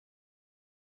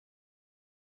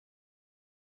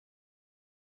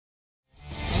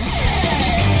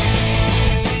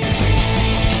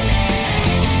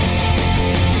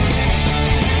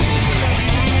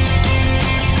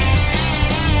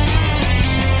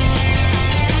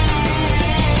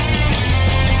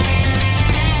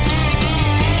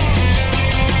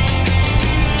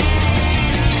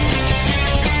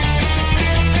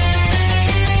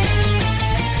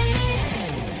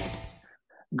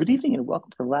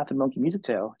Laughing Monkey Music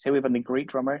Tale. Today we have on the great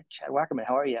drummer, Chad Wackerman.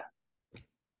 How are you?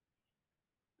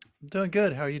 I'm doing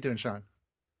good. How are you doing, Sean?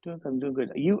 I'm doing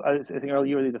good. I think earlier,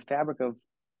 you were the fabric of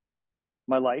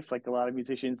my life, like a lot of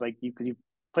musicians, like you, because you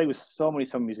played with some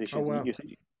Oh, musicians. wow.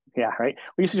 Yeah, right.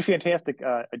 Well, you're such a fantastic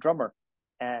a drummer.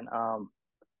 And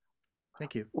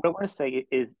Thank you. what I want to say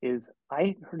is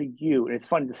I heard of you, and it's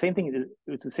funny. The same thing. It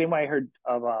was the same way I heard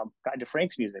of got into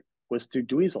Frank's music was through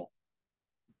Dweezil.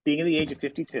 Being at the age of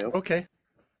 52, Okay.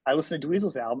 I listened to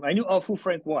Dweezil's album. I knew of who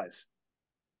Frank was.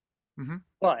 hmm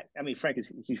But I mean, Frank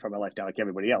is a huge part of my life now, like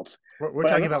everybody else. We're But I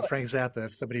talking remember, about Frank Zappa.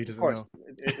 If somebody who of doesn't course,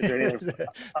 know, is there any other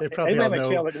they probably anybody on all my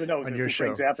channel know that doesn't know on your who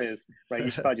Frank show. Zappa is, right?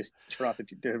 You should probably just turn off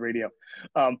the radio.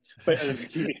 But the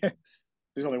TV,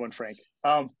 there's only one Frank.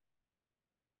 I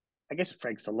guess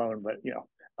Frank's alone, but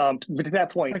but to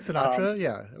that point, Frank Sinatra.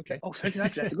 Yeah. Okay. oh, Frank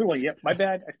Sinatra, that's a good one. Yep, my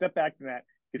bad. I stepped back from that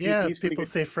because Yeah. he's pretty People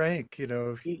good. say Frank.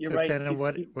 You're right. Depending on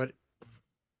what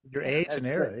your Yeah, age and that's good.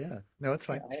 era. Yeah. No, it's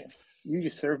Yeah, fine. you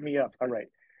just served me up. All right.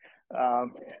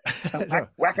 Um, No.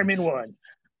 Wackerman won.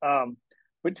 Um,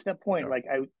 but to that point, No. like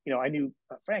I knew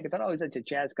Frank. I thought I was such a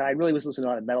jazz guy. I really was listening to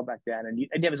a lot of metal back then, and I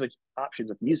didn't have as much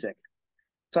options of music.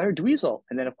 So I heard Dweezil,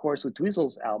 and then of course with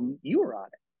Dweezil's album, you were on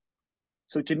it.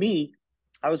 So to me,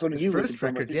 I was learning His you as a first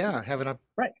drummer record. too, Yeah. Having a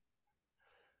right?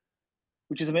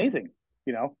 Which is amazing.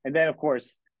 And then of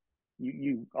course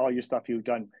you all your stuff you've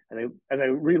done, and as I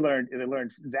relearned and I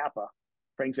learned Zappa,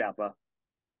 Frank Zappa.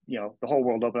 The whole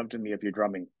world opened up to me of your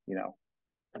drumming.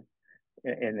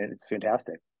 And it's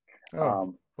fantastic. Oh,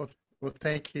 Um, well, well,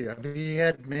 thank you. I mean, he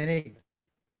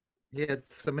had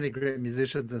so many great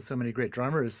musicians and so many great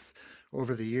drummers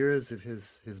over the years of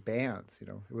his bands. It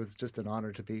was just an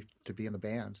honor to be in the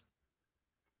band.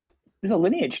 there's a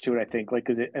lineage to it, I think, like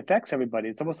because it affects everybody.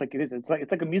 It's almost like it is. It's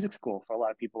like a music school for a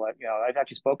lot of people. I've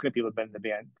actually spoken to people who've been in the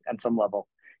band at some level,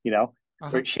 you know, where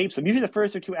Uh-huh. it shapes them. Usually, the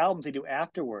first or two albums they do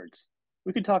afterwards.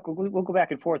 We can talk. We'll go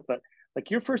back and forth, but like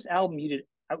your first album you did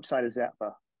outside of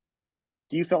Zappa,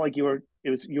 do you felt like you were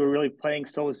really playing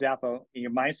so Zappa in your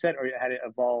mindset, or had it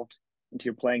evolved into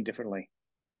your playing differently?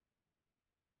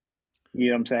 You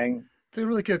know what I'm saying? It's a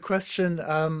really good question.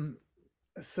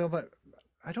 So but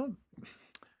I don't.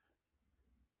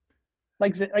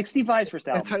 Like Steve Vai's first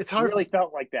album, It's you hard. really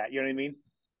felt like that. You know what I mean?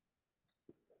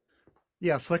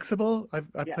 Yeah, flexible. I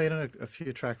Yeah, played on a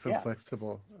few tracks on yeah.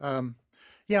 flexible.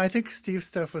 Yeah, I think Steve's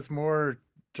stuff was more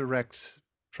direct,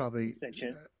 probably.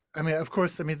 Extension. I mean, of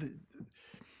course. I mean,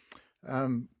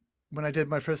 um, when I did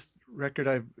my first record,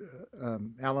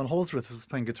 Alan Holdsworth was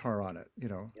playing guitar on it.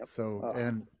 Yep. So Oh,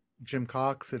 and Jim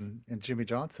Cox and Jimmy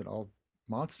Johnson, all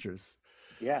monsters.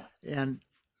 yeah. And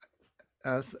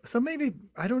so maybe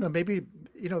I don't know. Maybe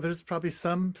there's probably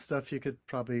some stuff you could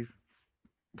probably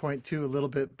point to a little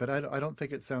bit, but I don't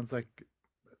think it sounds like.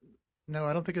 No,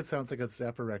 I don't think it sounds like a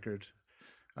Zappa record.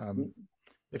 Um, Mm,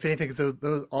 if anything,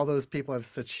 so all those people have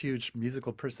such huge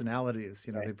musical personalities.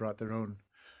 They right. brought their own.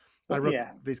 I Well, wrote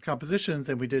yeah. these compositions,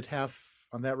 and we did half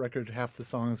on that record. Half the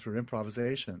songs were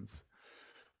improvisations,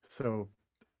 so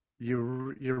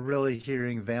you're really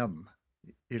hearing them.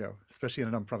 Especially in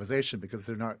an improvisation because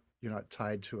you're not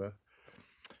tied to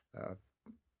uh,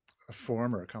 a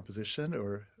form or a composition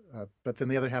or. But then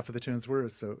the other half of the tunes were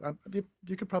so.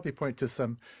 You could probably point to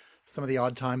some of the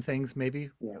odd time things, maybe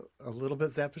Yeah. a little bit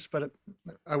Zappish, but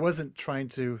I wasn't trying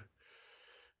to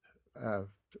uh,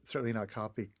 certainly not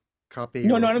copy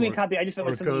No, no, I don't mean copy. I just meant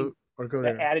like something you or go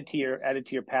that there. added to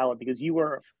your palette because you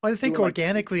were Well, I think doing like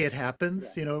organically it yeah,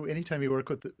 happens. Anytime you work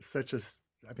with such a,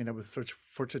 I mean, I was such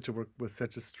fortunate to work with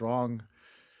such a strong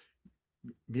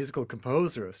musical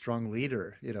composer, a strong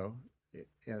leader.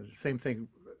 And same thing.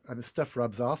 I mean, stuff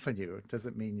rubs off on you. It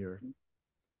doesn't mean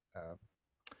uh,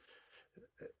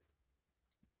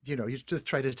 you just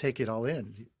try to take it all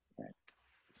in. right.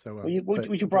 So, Well, what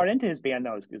you but brought into his band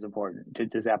though is important to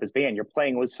Zappa's band. Your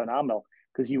playing was phenomenal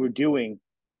because you were doing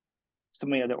so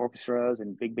many other orchestras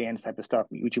and big bands type of stuff.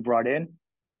 Which you brought in,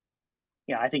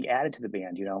 yeah, I think added to the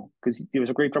band. Because there was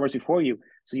a great drummers before you,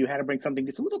 so you had to bring something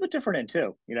just a little bit different in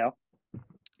too.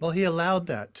 well, he allowed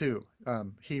that too.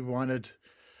 He wanted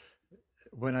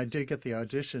when I did get the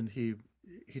audition, he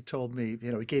told me,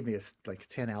 he gave me like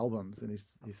 10 albums, and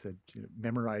he said,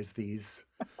 memorize these.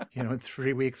 In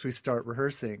 3 weeks we start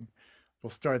rehearsing. We'll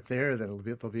start there. Then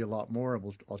there'll be a lot more.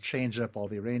 I'll change up all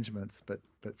the arrangements, but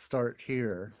start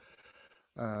here.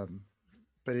 Um,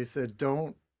 but he said,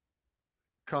 don't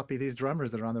copy these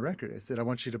drummers that are on the record. I said, I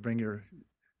want you to bring your,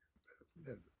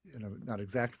 not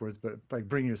exact words, but like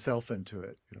bring yourself into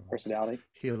it. Personality.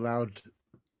 He allowed,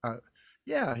 uh,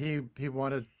 yeah, he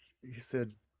wanted. He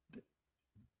said,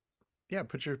 yeah,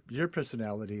 put your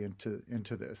personality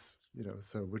into this.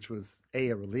 so which was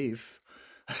a relief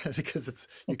because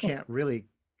you can't really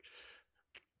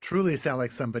truly sound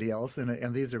like somebody else.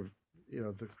 And these are,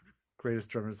 the greatest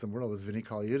drummers in the world was Vinnie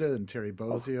Colaiuta and Terry Oh,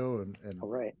 Bozzio and all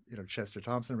right. Chester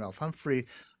Thompson, Ralph Humphrey.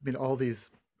 I mean, all these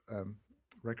um,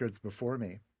 records before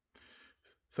me.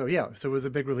 So yeah, so it was a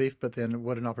big relief, but then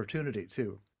what an opportunity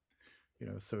too.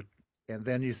 So and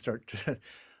then you start to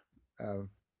uh,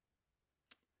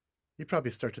 you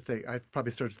probably start to think. I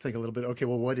probably start to think a little bit. Okay,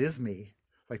 well, what is me?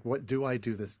 Like, what do I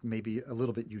do that's maybe a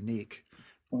little bit unique,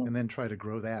 Mhm. and then try to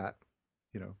grow that.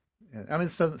 You know, and I mean,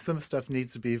 some stuff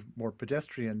needs to be more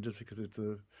pedestrian just because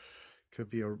could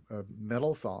be a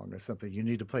metal song or something. You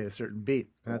need to play a certain beat.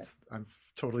 Right. I'm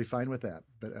totally fine with that.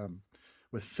 But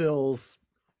with fills,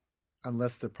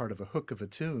 unless they're part of a hook of a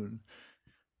tune,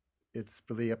 it's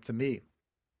really up to me.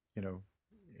 You know,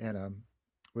 and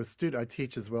with I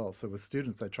teach as well. So with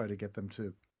students, I try to get them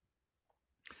to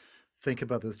think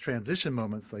about those transition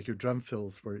moments like your drum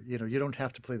fills where you don't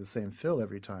have to play the same fill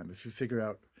every time. If you figure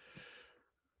out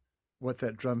what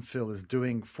that drum fill is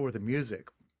doing for the music,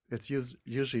 it's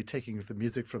usually taking the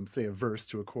music from, say, a verse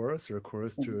to a chorus, or a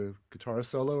chorus Mhm. to a guitar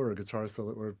solo, or a guitar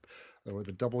solo, or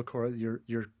the double chorus.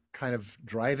 You're kind of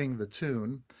driving the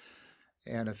tune.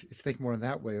 And if you think more in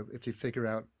that way, if you figure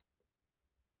out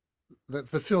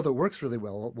the fill that works really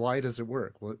well, why does it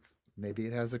work? Well, maybe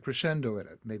it has a crescendo in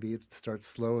it. Maybe it starts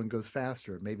slow and goes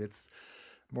faster. Maybe it's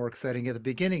more exciting at the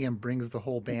beginning and brings the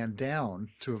whole band down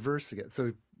to a verse again.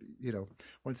 So, you know,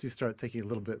 once you start thinking a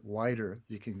little bit wider,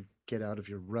 you can get out of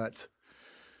your rut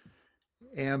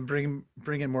and bring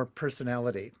in more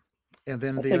personality. And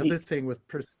then I the think other thing with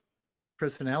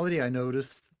personality, I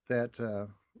noticed that,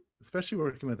 especially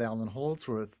working with Alan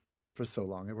Holdsworth for so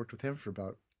long, I worked with him for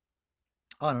about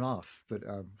on and off, but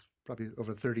probably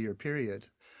over a 30-year period.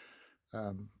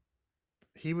 Um,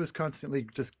 he was constantly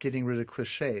just getting rid of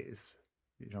cliches,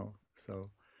 so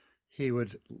he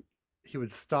would he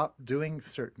would stop doing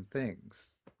certain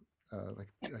things,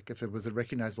 like if it was a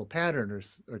recognizable pattern or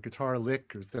a guitar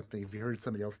lick or something. If you heard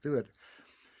somebody else do it,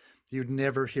 you'd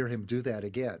never hear him do that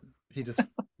again. He just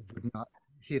would not.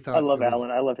 He I thought it love was,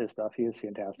 Alan. I love his stuff. He is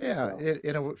fantastic. yeah.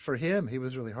 So, For him, he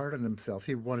was really hard on himself.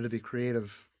 He wanted to be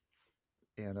creative,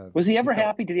 and was he he ever felt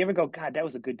happy? Did he ever go, God, that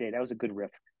was a good day. That was a good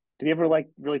riff. Did he ever like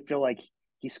really feel like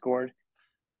he scored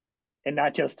and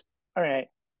not just, all right?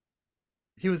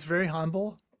 he was very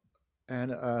humble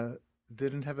and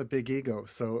didn't have a big ego.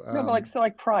 So No, but like, so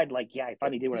like pride, like, yeah, I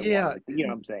finally did what I yeah, wanted. You know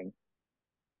what I'm saying?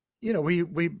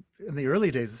 we in the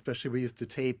early days, especially, we used to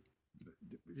tape.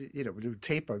 We would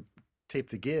tape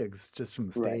the gigs just from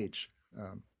the Right. stage.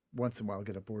 Um, Once in a while,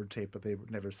 get a board tape, but they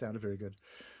never sounded very good.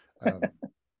 Um,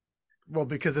 well,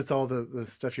 because it's all the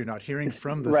stuff you're not hearing It's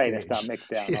from the right. It's not stage. mixed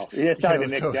down. Also, it's not even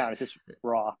mixed So down. It's just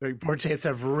raw. like board tapes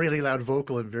have really loud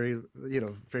vocal and very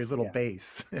little Yeah.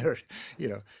 bass, or you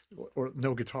know, or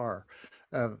no guitar.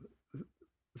 Uh,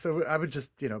 so I would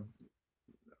just,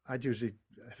 I'd usually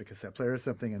have a cassette player or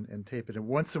something and tape it. And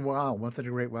once in a while, once in a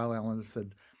great while, Alan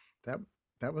said, that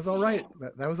that was all right.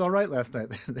 That was all right last night.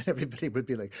 Then everybody would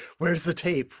be like, "Where's the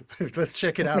tape? Let's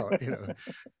check it out."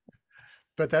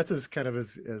 But that's as kind of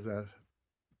as a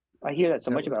I hear that so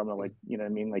that much about him. Like, you know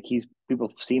what I mean? Like he's people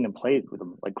have seen him play with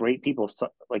him, like great people. So,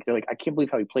 like they're like, I can't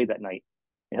believe how he played that night.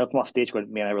 And he'll come off stage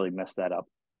going, man, I really messed that up.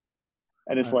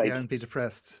 And it's yeah, like, and be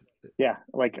depressed. yeah,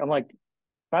 like I'm like,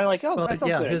 I'm like, oh, Well, I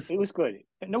felt yeah, good. his It was good.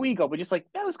 No ego, but just like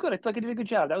that was good. I feel like I did a good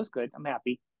job. That was good. I'm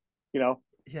happy. You know,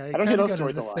 yeah, he I don't hear kind of those got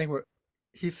into stories a this lot. thing where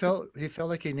he felt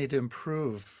like he needed to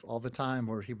improve all the time,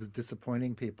 where he was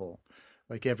disappointing people.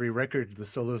 Like every record, the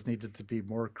solos needed to be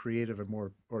more creative or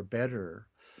more or better,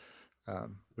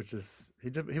 which is he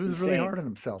was really Insane. hard on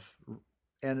himself,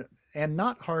 and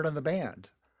not hard on the band.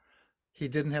 He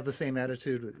didn't have the same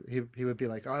attitude. He would be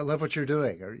like, "Oh, I love what you're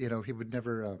doing," or he would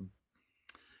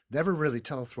never really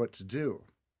tell us what to do.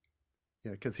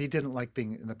 Yeah, because he didn't like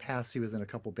being in the past. He was in a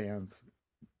couple bands,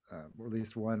 or at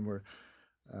least one where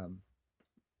um,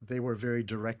 they were very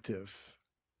directive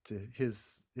to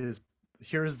his.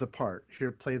 Here's the part.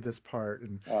 Here, play this part,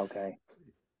 and Okay.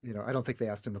 I don't think they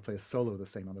asked him to play a solo the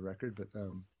same on the record, but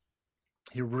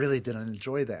he really didn't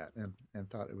enjoy that and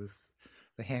thought it was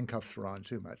the handcuffs were on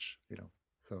too much.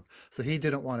 So he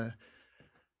didn't want to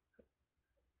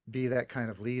be that kind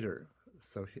of leader.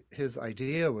 So his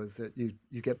idea was that you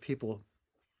get people,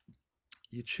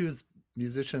 you choose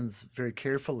musicians very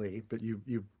carefully, but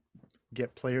you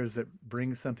get players that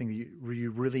bring something that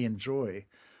you really enjoy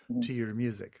Mhm. to your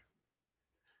music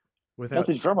As without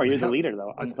a drummer, you're the without leader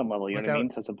though, on with some level. You know what I without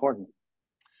mean? So it's important.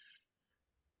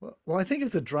 well, I think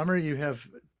as a drummer you have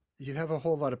a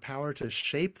whole lot of power to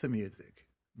shape the music.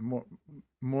 more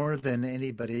more than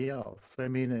anybody else. I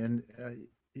mean, and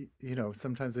you know,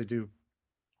 sometimes I do.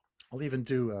 I'll even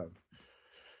do.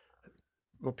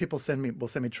 Well, people send me will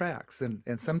send me tracks, and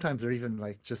sometimes they're even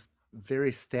like just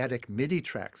very static MIDI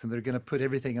tracks, and they're going to put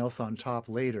everything else on top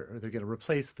later, or they're going to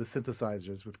replace the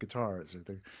synthesizers with guitars, or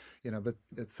they're, you know, but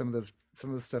it's some of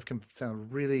the stuff can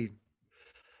sound really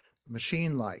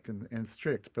machine-like and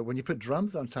strict. But when you put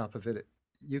drums on top of it,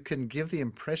 you can give the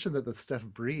impression that the stuff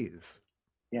breathes,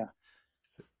 Yeah.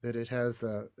 that it has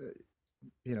a,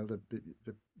 you know, the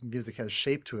music has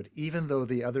shape to it, even though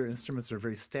the other instruments are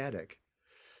very static,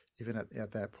 even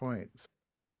at that point.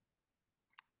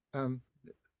 Um,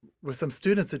 with some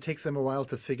students, it takes them a while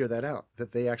to figure that out,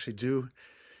 that they actually do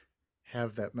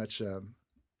have that much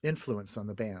influence on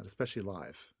the band, especially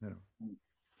live, you know.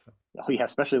 So, Oh yeah,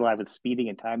 especially live with speeding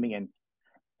and timing. And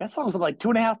that song's like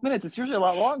 2.5 minutes. It's usually a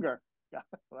lot longer. Yeah.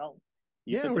 Well,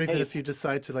 you yeah, set or the even if pace. you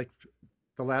decide to like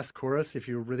the last chorus, if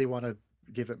you really want to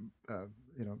give it,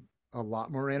 you know, a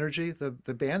lot more energy, the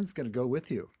band's going to go with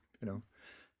you. You know,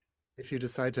 if you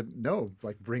decide to no,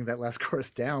 like bring that last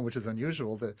chorus down, which is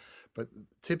unusual, but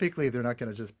typically they're not going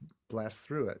to just blast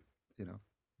through it. You know,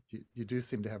 you do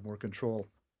seem to have more control,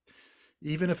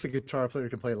 even if the guitar player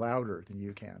can play louder than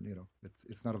you can. You know,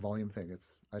 it's not a volume thing.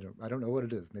 It's I don't know what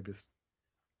it is. Maybe it's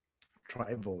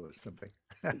tribal or something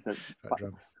The, about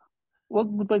drums. well,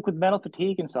 with metal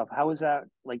fatigue and stuff, how is that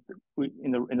like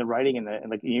in the writing and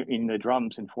like in the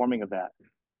drums and forming of that?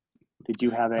 Did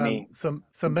you have any So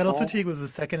Metal control? Fatigue was the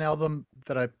second album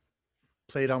that I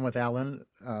played on with Alan.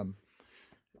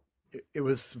 It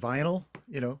was vinyl,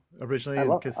 you know, originally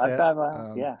in I've cassette.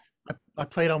 got yeah. I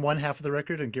played on one half of the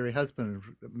record, and Gary Husband,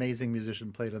 amazing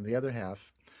musician, played on the other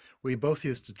half. We both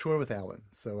used to tour with Alan,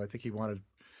 so I think he wanted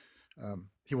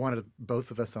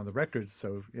both of us on the record.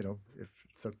 So you know, if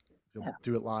so, you'll Yeah.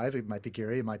 do it live. It might be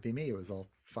Gary, it might be me. It was all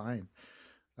fine.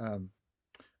 Um,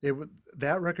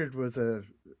 that record was a,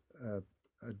 a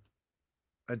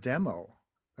a demo.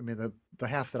 I mean, the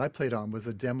half that I played on was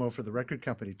a demo for the record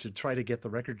company to try to get the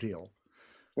record deal.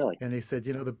 Really? And he said,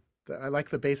 you know, I like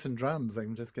the bass and drums.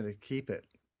 I'm just going to keep it.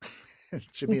 And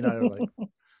Jimmy and I are like,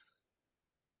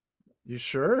 you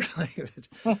sure?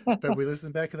 But we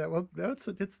listened back to that. Well, that's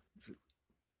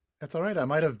all right. I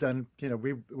might have done. You know,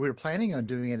 we were planning on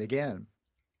doing it again,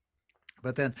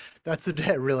 but then that's the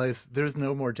day I realized there's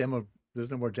no more demo.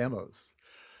 There's no more demos.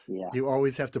 Yeah. You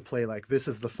always have to play like this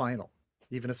is the final,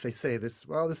 even if they say this.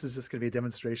 Well, this is just going to be a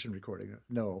demonstration recording.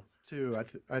 No, too.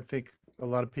 I think a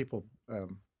lot of people,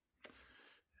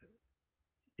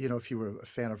 you know, if you were a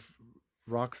fan of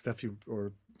rock stuff, you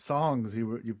or songs,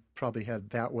 you probably had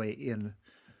that way in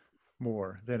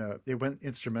more than it went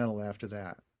instrumental after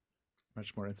that,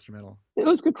 much more instrumental. It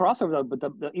was a good crossover though,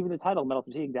 but even the title Metal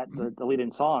Fatigue, that Mhm. the lead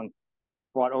in song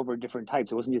brought over different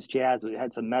types. It wasn't just jazz, it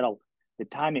had some metal. The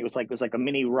timing was like a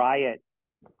mini riot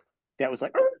that was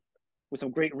like with some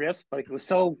great riffs, but it was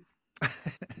so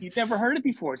you'd never heard it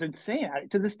before. It's insane.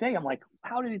 To this day, I'm like,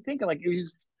 how did he think of like it was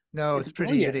just No, it's it's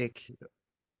pretty brilliant. unique.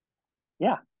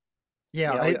 Yeah.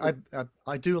 Yeah, You know,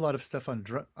 I do a lot of stuff on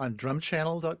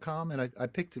drumchannel.com, and I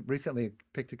recently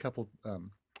picked a couple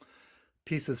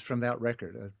pieces from that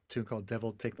record, a tune called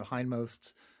Devil Take the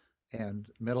Hindmost and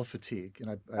Metal Fatigue. And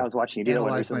I I was watching you do that one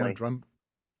analyzed my own recently. drum,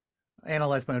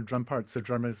 analyzed my own drum parts so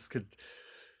drummers could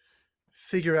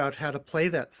figure out how to play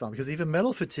that song. Because even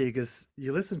Metal Fatigue is,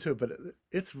 you listen to it, but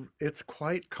it's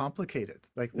quite complicated.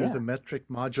 Like there's Yeah. a metric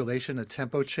modulation, a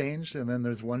tempo change, and then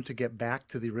there's one to get back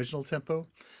to the original tempo.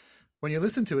 When you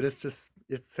listen to it,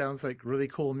 it sounds like really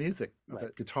cool music of Right.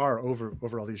 a guitar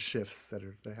over all these shifts that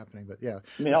are happening. But yeah,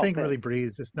 I mean, it the all thing really fits.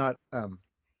 breathes. It's not.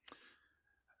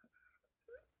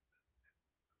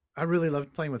 I really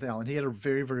loved playing with Alan. He had a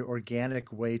very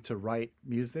organic way to write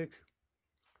music.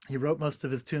 He wrote most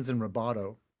of his tunes in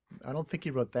rubato. I don't think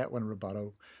he wrote that one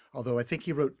rubato, although I think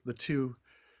he wrote the two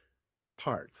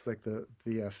parts, like the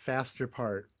faster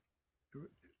part.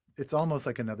 It's almost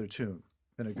like another tune.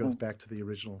 Then it goes Mhm. back to the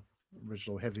original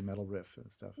heavy metal riff and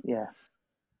stuff. Yeah.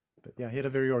 But yeah, he had a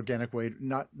very organic way.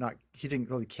 Not he didn't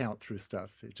really count through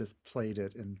stuff. It just played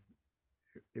it, and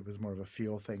it was more of a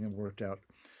feel thing and worked out.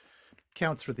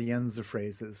 Counts for the ends of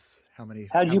phrases. How did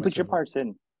How you much put your of it. parts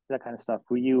in that kind of stuff?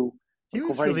 Were you He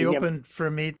was incorporating? really Did you have? open for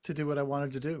me to do what I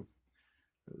wanted to do.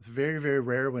 It was very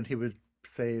rare when he would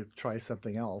say try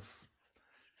something else.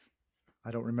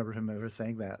 I don't remember him ever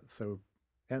saying that. So,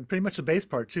 and pretty much the bass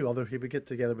part too. Although he would get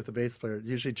together with the bass player,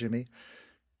 usually Jimmy,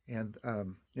 and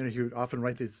you know, he would often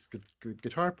write this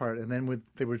guitar part, and then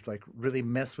they would like really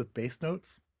mess with bass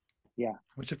notes, Yeah.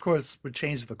 which of course would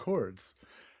change the chords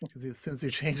because as soon as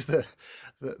you change the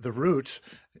root,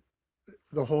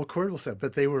 the whole chord was set,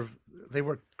 but they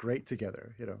worked great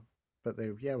together, you know. But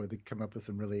they yeah, would they come up with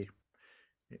some really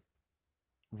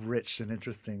rich and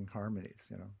interesting harmonies,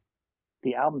 you know.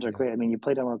 The albums are Yeah. great. I mean, you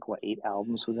played on like what 8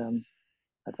 albums with them,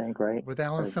 I think, right? With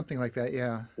Alan, Or something like that,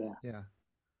 yeah. yeah. Yeah.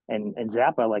 And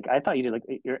Zappa, like I thought you did like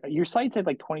your site said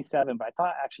like 27, but I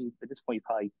thought actually at this point you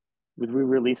probably with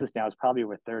re-releases now it's probably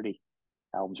over 30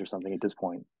 albums or something at this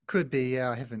point. Could be, yeah.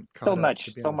 I haven't So caught up to much,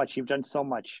 be so honest. much. You've done so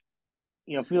much.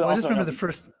 You know, people Well, I just also remember know the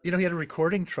first, you know, he had a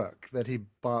recording truck that he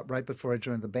bought right before I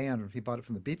joined the band. He bought it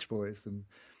from the Beach Boys, and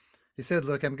he said,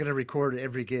 "Look, I'm going to record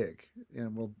every gig,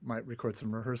 and we'll might record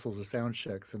some rehearsals or sound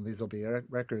checks, and these will be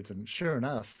records." And sure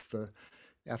enough,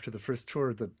 after the first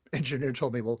tour, the engineer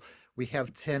told me, "Well, we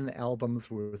have 10 albums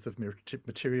worth of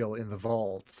material in the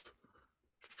vaults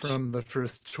from the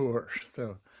first tour."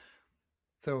 So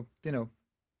you know,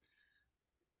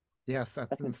 yes,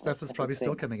 and stuff is that's probably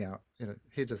still insane. coming out. You know,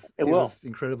 It he will. was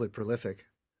incredibly prolific.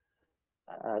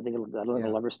 I think I don't think Yeah.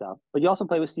 it'll ever stop. But you also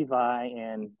play with Steve Vai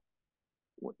and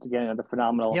once again another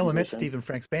phenomenal Yeah, well, I met musician, Steve in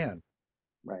Frank's band.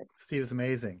 right? Steve is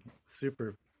amazing.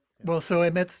 Super. Well, so I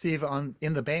met Steve on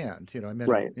in the band. You know, I met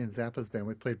him Right. in Zappa's band.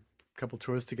 We played a couple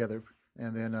tours together,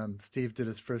 and then Steve did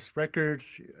his first record.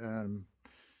 Um,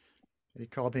 he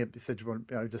called me up. He said, "You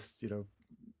want?" I just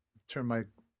turn my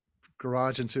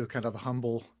garage into a kind of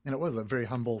humble, and it was a very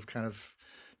humble kind of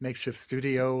makeshift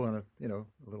studio on a a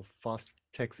little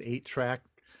Fostex 8 track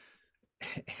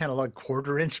analog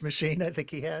quarter-inch machine. I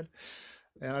think he had,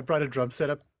 and I brought a drum set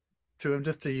up to him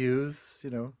just to use,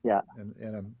 Yeah.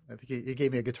 and I think he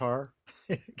gave me a guitar,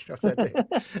 that day.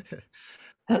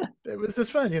 It was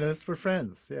just fun, we're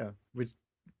friends. Yeah, we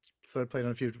started playing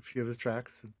on a few of his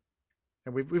tracks,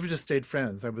 and we've just stayed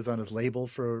friends. I was on his label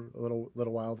for a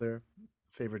little while there,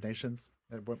 Favored Nations.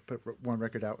 I put one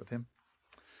record out with him.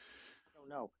 don't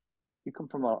know. You come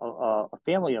from a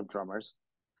family of drummers.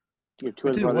 You have two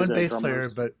I other do brothers one that are bass player,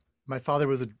 drummers. but my father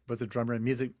was a drummer and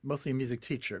music, mostly a music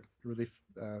teacher, really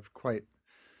quite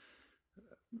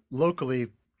locally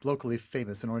locally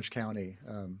famous in Orange County.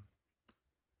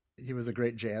 He was a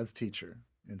great jazz teacher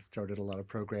and started a lot of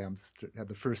programs. Had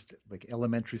the first like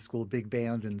elementary school big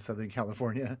band in Southern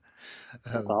California.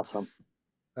 That's Um, awesome.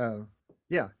 uh,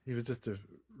 yeah, he was just a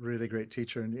really great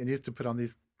teacher, and he used to put on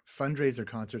these fundraiser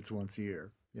concerts once a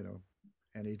year.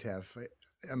 And he'd have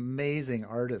amazing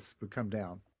artists would come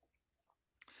down.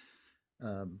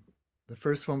 Um, the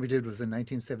first one we did was in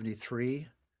 1973,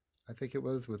 I think it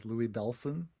was, with Louis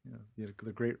Bellson.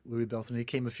 The great Louis Bellson. He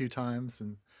came a few times,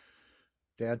 and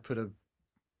Dad put I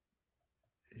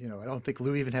don't think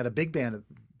Lou even had a big band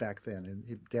back then,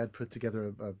 and Dad put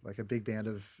together like a big band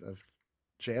of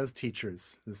jazz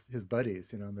teachers, his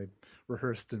buddies, and they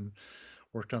rehearsed and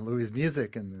worked on Louis's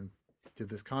music, and then did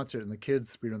this concert. And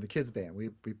we were in the kids band. We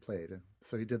played, and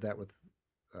so he did that with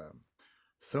um,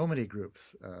 so many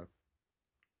groups.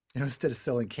 Instead of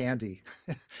selling candy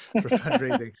for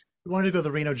fundraising, we wanted to go to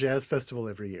the Reno Jazz Festival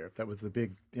every year. That was the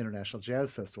big international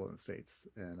jazz festival in the States,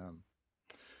 and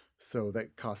so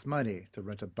that cost money to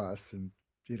rent a bus and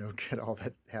get all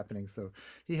that happening. So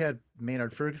he had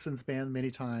Maynard Ferguson's band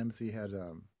many times. He had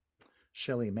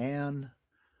Shelly Mann,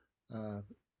 uh,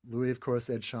 Louis, of course,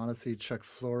 Ed Shaughnessy, Chuck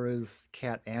Flores,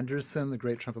 Cat Anderson, the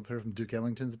great trumpet player from Duke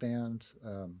Ellington's band,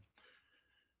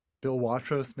 Bill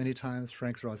Watrous many times,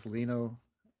 Frank Rosalino,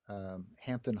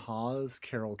 Hampton Hawes,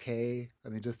 Carol Kay. I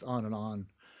mean, just on and on.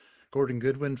 Gordon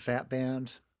Goodwin, Fat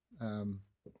Band, um,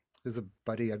 is a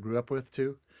buddy I grew up with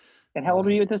too. And how old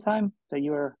were Uh, you at this time that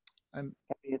you were I'm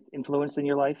having this influence in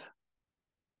your life?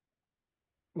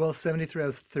 Well, 73, I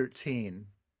was 13.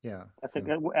 Yeah. So,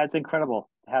 That's incredible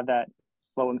to have that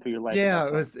flowing through your life at yeah,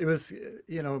 that point. it was,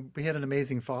 we had an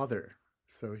amazing father.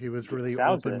 So he was It really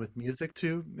sounds open it. with music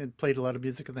too, and played a lot of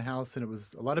music in the house. And it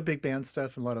was a lot of big band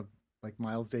stuff and a lot of like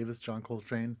Miles Davis, John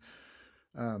Coltrane.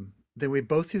 Then we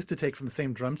both used to take from the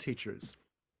same drum teachers.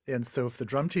 And so if the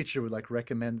drum teacher would like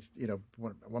recommend, at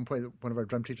one point, one of our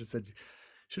drum teachers said, "You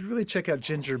should really check out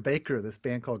Ginger Baker, this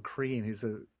band called Cream.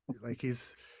 Like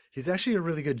he's actually a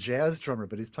really good jazz drummer,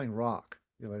 but he's playing rock."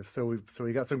 So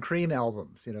we got some Cream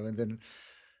albums, and then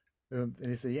and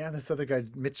he said, "Yeah, this other guy,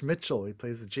 Mitch Mitchell, he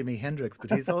plays the Jimi Hendrix,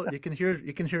 but he's all you can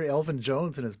hear Elvin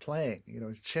Jones in his playing.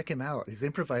 Check him out. He's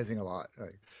improvising a lot."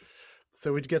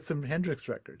 So we'd get some Hendrix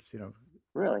records.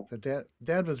 Really? So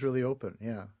dad was really open,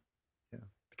 yeah, yeah, Did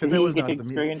because I he was get to not the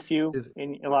music. experience you Is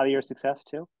in a lot of your success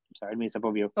too? I'm sorry, I didn't mean to step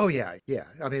over you. Oh yeah, yeah.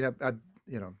 I mean,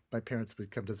 my parents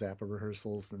would come to Zappa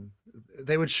rehearsals, and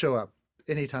they would show up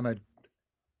anytime I'd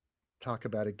talk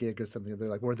about a gig or something. They're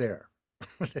like, "We're there."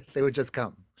 They would just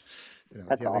come. That's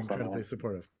Yeah, they're awesome, incredibly man.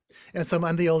 supportive. And so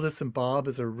I'm the oldest, and Bob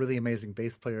is a really amazing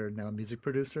bass player and now a music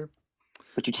producer.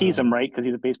 But you tease him, Um, right? Because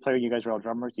he's a bass player. You guys are all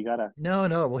drummers. You gotta. no,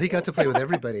 no. Well, he got to play with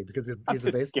everybody because I'm he's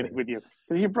a just bass kidding player. with you.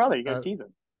 Because he's your brother. You gotta Uh, tease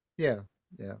him. yeah,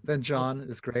 yeah. Then John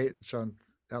is great. John's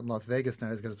out in Las Vegas now.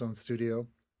 He's got his own studio.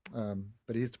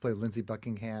 But he used to play with Lindsey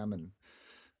Buckingham and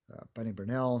Bunny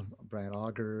Burnell, Brian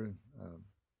Auger,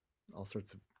 all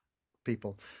sorts of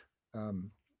people.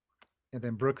 Um, and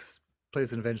then Brooks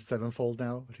plays in Avenged Sevenfold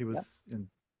now. But he Yep. was in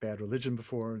Bad Religion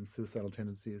before and Suicidal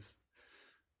Tendencies.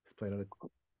 He's played on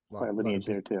Quite a lot lineage of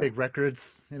there too. big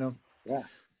records, you know. Yeah.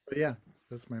 But yeah,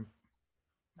 that's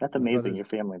That's my amazing. Your brothers.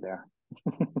 family there.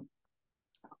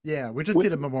 Yeah, we just What,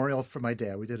 did a memorial for my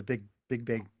dad. We did a big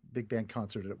band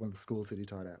concert at one of the schools that he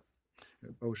taught at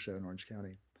OSHA in Orange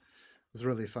County. It was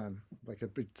really fun. We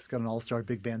just got an all-star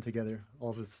big band together.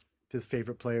 All of his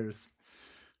favorite players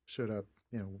showed up.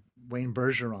 You know, Wayne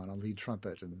Bergeron on lead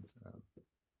trumpet, and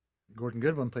Gordon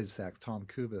Goodwin played sax. Tom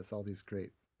Kubis, all these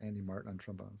great. Andy Martin on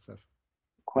trombone and stuff.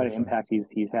 It quite was an fun. impact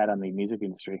he's had on the music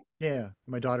industry. Yeah,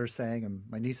 my daughter sang and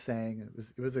my niece sang.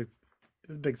 It was a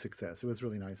big success. It was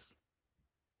really nice.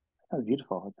 Sounds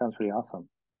beautiful. It sounds pretty awesome.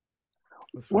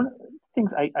 It was One fun. of the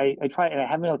things I try, and I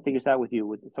haven't been able to figure this out with you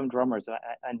with some drummers,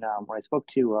 and when I spoke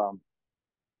to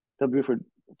Bill Buford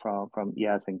from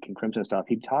Yes and King Crimson stuff,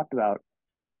 he talked about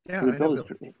Yeah, he would I know build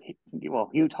Bill.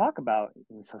 he would talk about,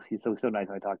 so he's so nice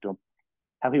when I talk to him,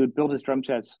 how he would build his drum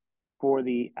sets for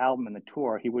the album and the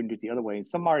tour. He wouldn't do it the other way. And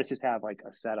some artists just have like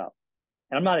a setup.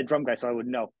 And I'm not a drum guy, so I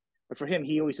wouldn't know. But for him,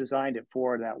 he always designed it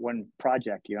for that one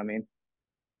project. You know what I mean?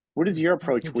 What is your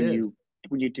approach He did.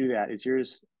 when you do that? Is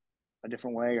yours a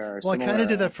different way or Well, I kind of similar?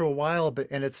 did that for a while, but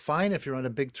and it's fine if you're on a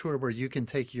big tour where you can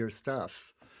take your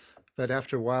stuff. But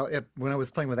after a while, when I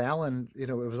was playing with Alan, you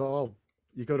know, it was all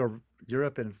you go to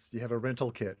Europe and you have a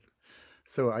rental kit.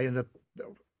 So I ended up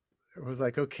it was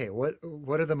like, okay, what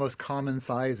are the most common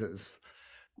sizes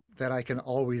that I can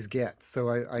always get? So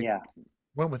I Yeah,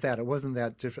 went with that. It wasn't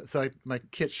that different. So my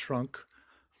kit shrunk,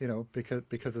 you know, because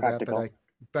of that. practical.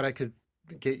 But I could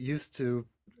get used to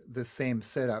the same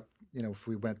setup. You know, if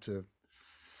we went to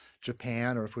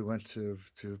Japan or if we went to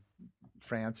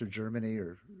France or Germany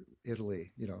or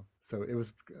Italy, you know. So it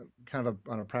was kind of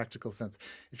on a practical sense.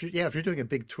 If you're doing a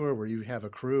big tour where you have a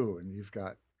crew and you're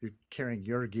carrying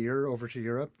your gear over to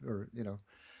Europe or you know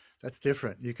that's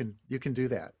different. You can do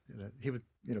that. You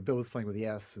know, Bill was playing with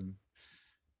Yes, and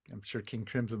I'm sure King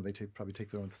Crimson they probably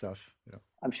take their own stuff. You know,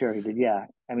 I'm sure he did. Yeah,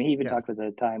 I mean, he even yeah, talked about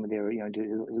the time when they were,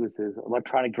 it was his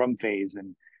electronic drum phase,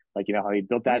 and like how he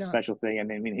built oh that yeah, special thing.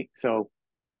 And I mean, so.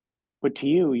 But to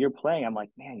you, you're playing. I'm like,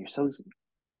 man, you're so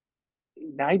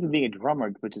not even being a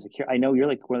drummer, which is I know you're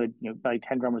like one of the like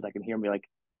 10 drummers I can hear and be like,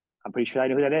 I'm pretty sure I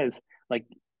know who that is. Like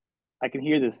I can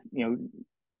hear this,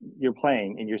 you're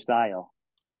playing in your style.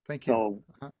 thank you. So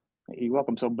Uh-huh. you're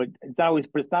welcome. So, but it's not always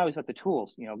about the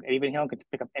tools. Eddie Van Halen could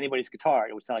pick up anybody's guitar.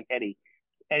 It would sound like Eddie.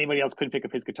 Anybody else couldn't pick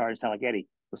up his guitar and sound like Eddie.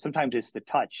 So sometimes it's the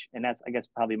touch. And that's, I guess,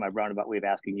 probably my roundabout way of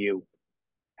asking you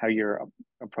how your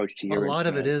approach to A your lot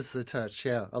of instrument it is. is the touch.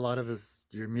 Yeah, a lot of it is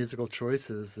your musical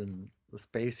choices and the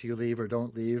space you leave or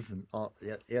don't leave, and all.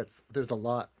 Yeah, there's a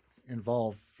lot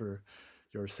involved for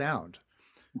your sound.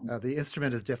 Mhm. The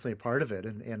instrument is definitely a part of it,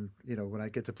 and you know when I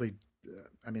get to play,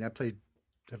 I mean have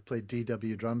played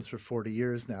DW drums for 40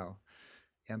 years now,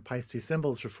 and Paiste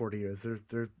cymbals for 40 years.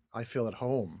 I feel at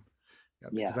home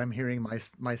because Yeah. I'm hearing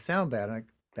my sound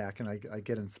back, and I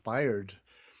get inspired.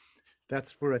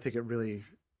 That's where I think it really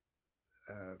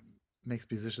uh, makes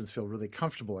musicians feel really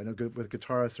comfortable. I know with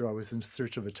guitarists, they're always in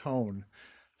search of a tone,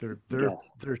 Yes.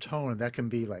 their tone, and that can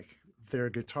be like their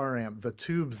guitar amp, the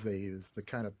tubes they use, the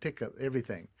kind of pickup,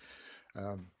 everything.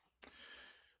 Um,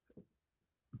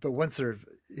 but once they're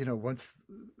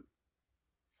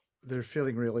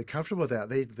feeling really comfortable with that,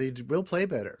 they will play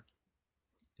better.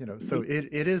 You know, so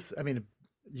it is. I mean,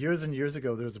 years and years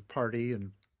ago, there was a party,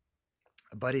 and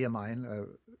a buddy of mine,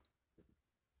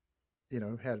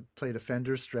 had played a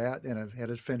Fender Strat and had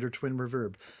a Fender Twin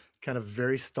Reverb, kind of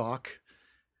very stock.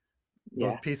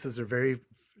 Yeah. Both pieces are very,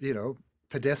 you know,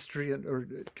 pedestrian or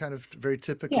kind of very Yeah.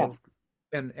 typical.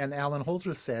 And Alan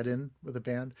Holdsworth sat in with a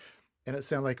band, and it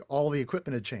sounded like all the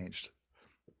equipment had changed.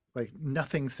 Like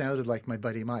nothing sounded like my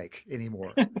buddy Mike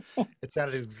anymore. It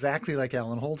sounded exactly like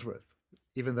Alan Holdsworth,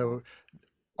 even though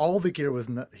all the gear was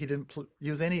not, he didn't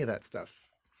use any of that stuff.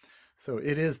 So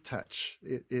it is touch.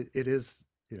 It is,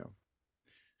 you know,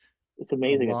 It's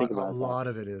amazing to think a about that. lot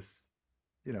of it is,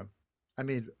 you know, I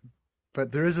mean,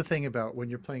 but there is a thing about when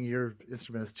you're playing your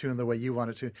instrument is tuned the way you want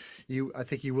it to. I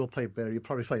think you will play better. You'll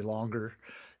probably play longer.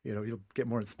 You know, you'll get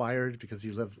more inspired because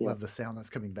you Yeah. love the sound that's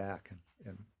coming back,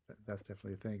 and that's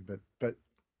definitely a thing. But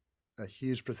a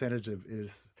huge percentage of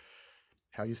is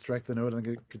how you strike the note on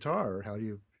the guitar, or how do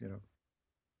you, you know.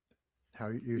 how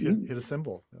you You hit a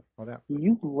cymbal, all that.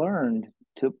 you learned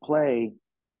to play.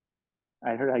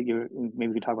 I heard how you maybe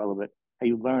we could talk about a little bit how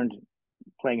you learned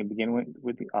playing and begin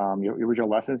with your original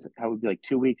lessons. How it would be like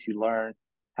 2 weeks you learn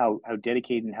how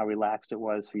dedicated and how relaxed it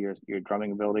was for your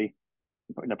drumming ability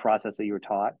in the process that you were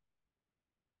taught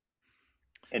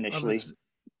I initially.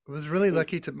 was really It was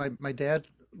lucky to my dad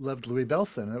loved Louis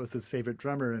Bellson. That was his favorite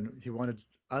drummer, and he wanted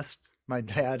us, my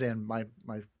dad and my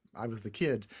I was the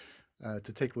kid,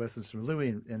 to take lessons from Louis,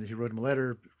 and he wrote him a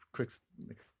letter. Quick,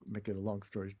 make it a long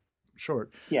story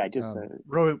short. yeah, just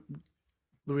Wrote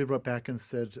Louis wrote back and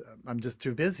said, "I'm just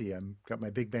too busy. I'm got my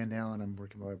big band now, and I'm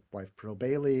working with my wife Pearl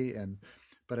Bailey, and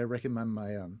but I recommend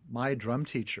my drum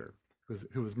teacher,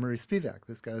 who was Murray Spivak.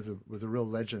 This guy was a real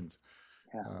legend,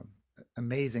 yeah. um,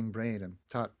 amazing brain, and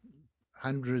taught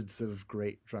hundreds of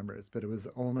great drummers. But it was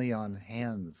only on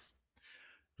hands.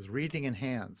 It was reading in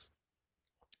hands.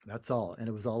 That's all, and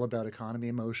it was all about economy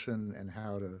of motion and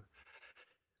how to.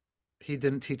 He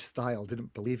didn't teach style.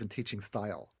 Didn't believe in teaching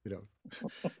style.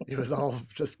 It was all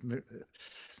just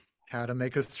how to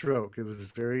make a stroke. It was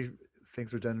very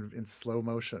things were done in slow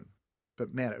motion,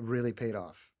 but man, it really paid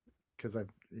off because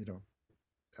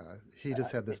he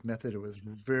just had this method. It was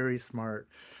very smart,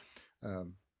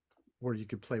 um, where you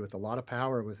could play with a lot of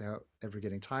power without ever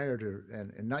getting tired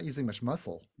and not using much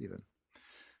muscle even.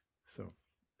 So,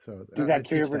 Does I that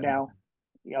carry teach over that now?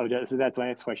 method. Oh, so that's my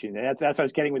next question. That's what I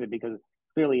was getting with it because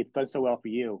clearly it's done so well for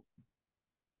you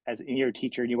as in your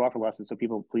teacher and you offer lessons. So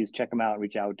people please check him out and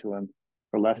reach out to him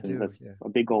for I lessons. do, That's yeah, a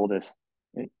big goal of this.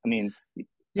 I mean, if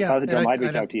I yeah, was a and drum, I'd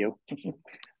reach out to you.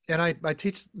 I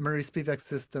teach Murray Spivak's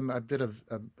system. I did of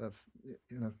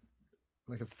you know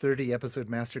like a 30 episode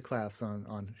masterclass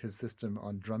on his system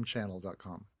on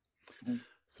drumchannel.com.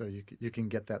 So you can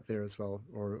get that there as well.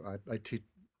 Or I teach,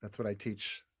 that's what I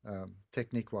teach,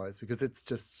 technique wise, because it's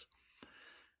just,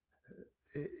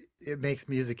 it, it makes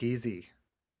music easy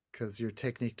because your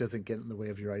technique doesn't get in the way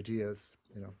of your ideas.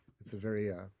 It's a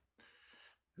very,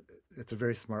 it's a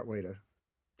very smart way to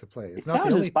play. It's It not the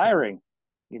sounds only, inspiring,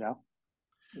 you know.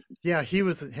 yeah,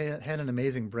 had an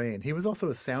amazing brain. He was also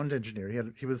a sound engineer.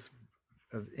 He was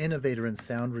an innovator in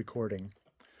sound recording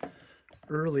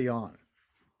early on.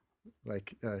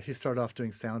 Like he started off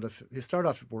doing sound. He started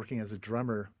off working as a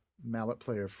drummer, mallet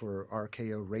player for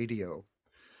RKO Radio,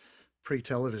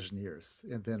 pre-television years,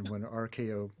 and then when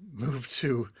RKO moved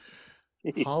to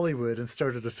Hollywood and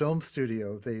started a film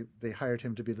studio, they hired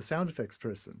him to be the sound effects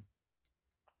person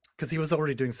because he was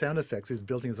already doing sound effects. He was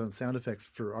building his own sound effects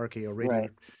for RKO Radio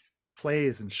Right.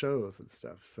 plays and shows and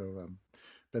stuff. So,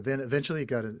 but then eventually he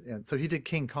got it, and so he did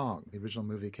King Kong, the original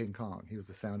movie King Kong. He was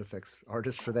the sound effects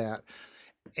artist for that,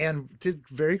 and did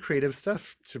very creative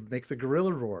stuff to make the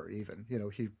gorilla roar. Even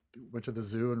he went to the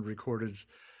zoo and recorded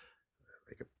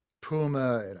like a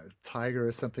puma and a tiger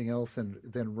or something else, and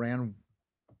then ran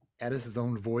at his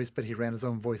own voice, but he ran his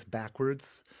own voice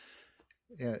backwards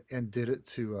and did it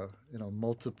to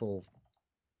multiple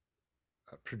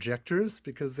projectors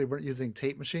because they weren't using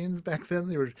tape machines back then.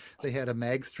 They had a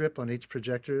mag strip on each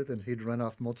projector. Then he'd run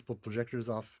off multiple projectors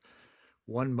off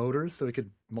one motor, so he could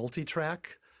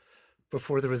multi-track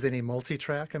before there was any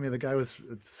multi-track. I mean, the guy was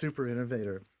a super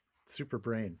innovator, super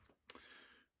brain.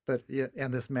 But yeah,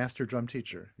 and this master drum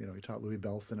teacher, he taught Louis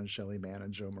Bellson and Shelly Manne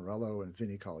and Joe Morello and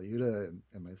Vinnie Colaiuta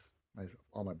and my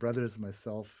all my brothers and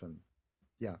myself. And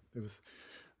yeah, it was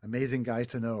amazing guy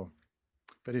to know.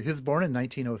 But he was born in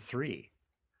 1903.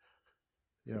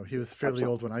 He was fairly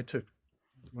old when I took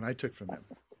from him,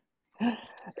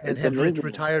 and It's had amazing.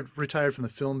 retired from the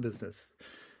film business.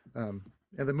 Um,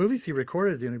 and the movies he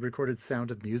recorded, he recorded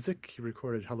Sound of Music, he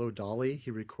recorded Hello Dolly,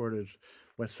 he recorded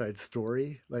West Side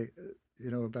Story, like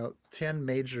about 10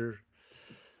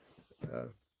 uh,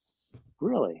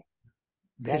 Really,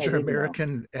 that I major didn't know.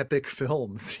 American epic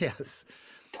films. Yes,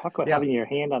 Talk about yeah, having your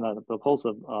hand on the pulse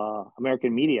of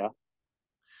American media.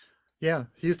 yeah.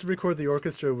 He used to record the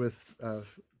orchestra with, I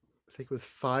think it was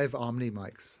 5 Omni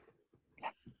mics.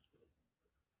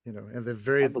 And I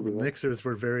the believe it. mixers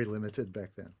were very limited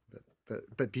back then,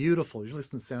 but beautiful. You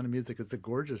listen to Sound of Music; it's a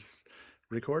gorgeous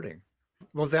recording.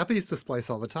 Well, Zappa used to splice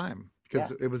all the time Yeah.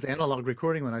 because it was analog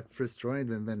recording when I first joined,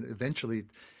 and then eventually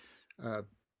uh,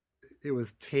 it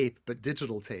was tape, but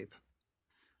digital tape.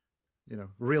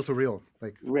 Reel to reel,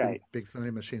 like Right. big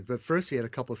Sony machines. But first, he had a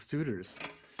couple of Studers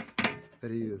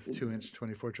that he used, 2-inch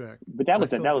 24 track. But that I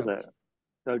was a still that have was that. a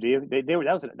so do you they were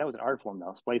that was an art form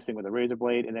though, splicing with a razor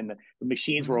blade, and then the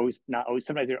machines were Hmm. always not always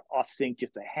sometimes they're off sync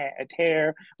just a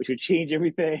tear, which would change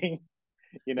everything.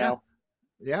 You Yeah, know,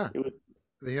 yeah. it was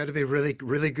They had to be really,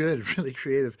 really good, really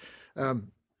creative.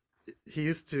 Um, he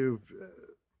used to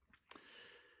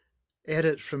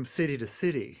edit from city to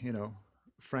city.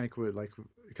 Frank would like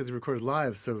because he recorded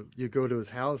live, so you go to his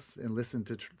house and listen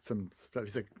to some stuff.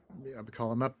 He's like, I would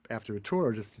call him up after a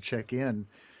tour just to check in,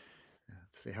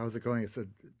 say how's it going. So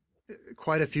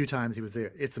quite a few times he was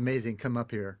there. It's amazing. Come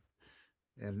up here,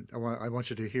 and I want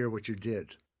you to hear what you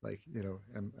did. Like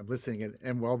I'm listening,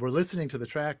 and while we're listening to the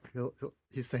track,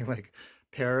 he's saying like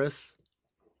Paris,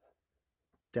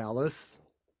 Dallas,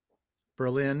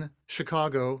 Berlin,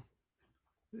 Chicago.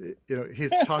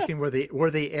 He's talking where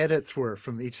the edits were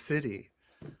from each city.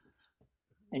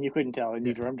 And you couldn't tell, and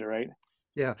you Yeah, drummed it, right?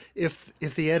 yeah. If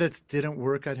the edits didn't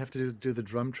work, I'd have to do the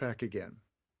drum track again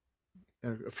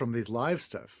from these live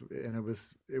stuff, and it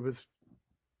was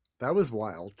that was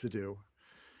wild to do.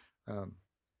 Um,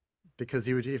 because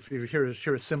you would if you hear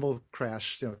a cymbal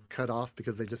crash, cut off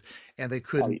because they Oh,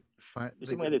 couldn't find there's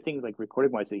they so many other things like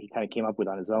recording wise that he kind of came up with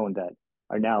on his own that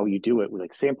are now you do it with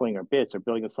like sampling or bits or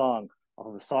building a song off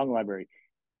of a song library.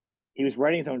 He was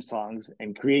writing his own songs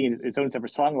and creating his own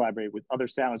separate song library with other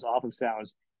sounds off of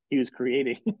sounds he was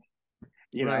creating.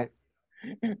 you know, right.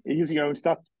 using your own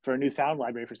stuff for a new sound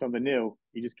library for something new.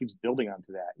 He just keeps building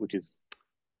onto that, which is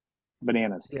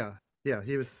bananas. Yeah, yeah.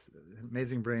 He was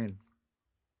amazing brain.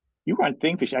 You were on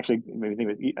Thingfish, actually, maybe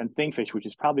think of it, on Thingfish, which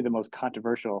is probably the most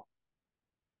controversial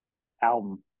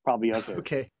album, probably of his.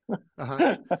 Okay.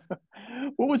 Uh-huh.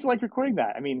 What was it like recording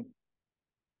that? I mean,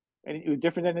 and it was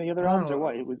different than any other albums, or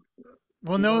what? Oh, It was.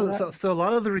 well, Do you remember no. that? So a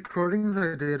lot of the recordings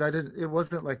I did, I didn't. It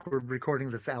wasn't like we're recording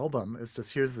this album. It's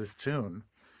just here's this tune,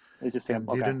 It was just Sam. and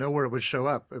you Okay, didn't know where it would show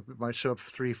up. It might show up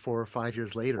 3, 4, 5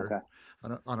 years later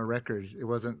okay. on a record. There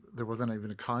wasn't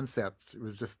even a concept. It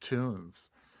was just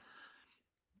tunes.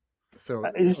 So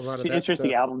a It's lot of an that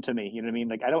interesting stuff. album to me. You know what I mean?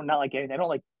 Like I don't not like anything. I don't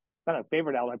like. It's not a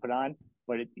favorite album I put on,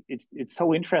 but it's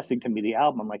so interesting to me. The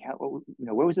album. I'm like,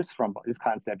 where was this from? This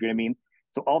concept. You know what I mean?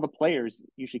 So all the players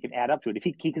usually can add up to it if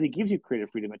he because he gives you creative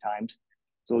freedom at times.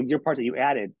 So your part that you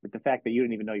added, but the fact that you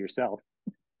didn't even know yourself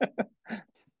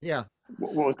Yeah.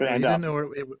 what was going No, to you end didn't up. know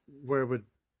where it would.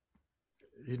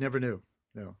 You never knew.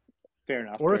 No. Fair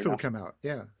enough. Or Fair if it would enough. come out.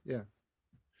 Yeah. Yeah.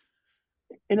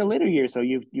 In the later years, so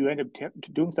you end up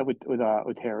doing stuff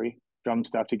with Harry, drum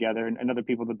stuff together, and other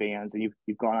people, the bands, and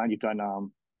you've gone on. You've done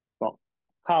well,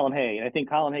 Colin Hay, and I think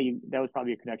Colin Hay that was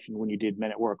probably a connection when you did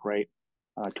Men at Work, right?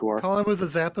 Tour. Colin was a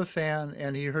Zappa fan,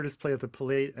 and he heard us play at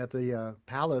the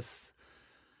Palace.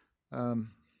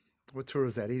 Um, what tour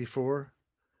was that? '84.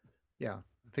 Yeah,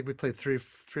 I think we played three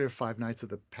or five nights at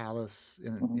the Palace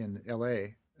in Mm-hmm. in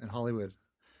L.A. and Hollywood.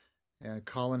 And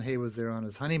Colin Hay was there on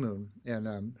his honeymoon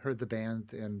and heard the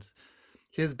band, and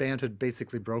his band had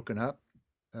basically broken up,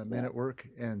 Men Yeah, at Work,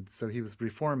 and so he was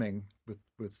reforming with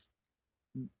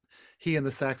he and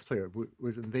the sax player.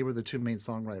 They were the two main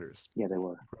songwriters, yeah, they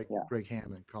were. Greg, Yeah, Greg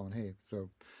Ham and Colin Hay. So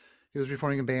he was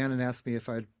reforming a band and asked me if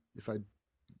I'd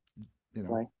you know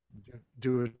play.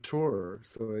 do a tour.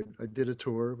 So I did a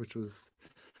tour, which was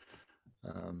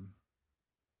um,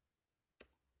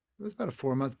 it was about a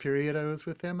 4 month period I was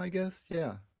with them, I guess.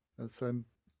 Yeah. So I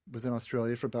was in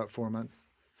Australia for about 4 months,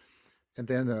 and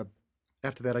then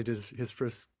after that I did his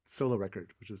first solo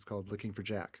record, which was called Looking for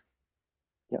Jack.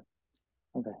 Yep.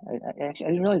 Okay. Actually I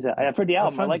didn't realize that. Yeah, I've heard the that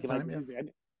was album. I fun like at it. the I like time. his Yeah, music. I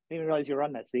didn't even realize you were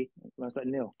on that. See, learned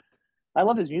something new. I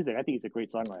love his music. I think he's a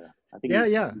great songwriter. I think yeah,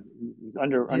 yeah. he's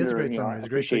under He is a great you know songwriter. He's a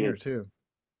great singer appreciated. too.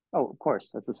 Oh, of course,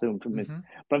 that's assumed from it. Hmm.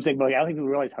 But I'm saying, but like, I don't think people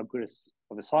realize how good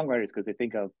of a songwriter is because they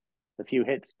think of the few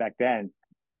hits back then.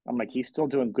 I'm like, he's still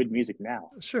doing good music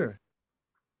now. Sure.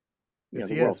 Yes,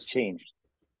 The he world's is. changed.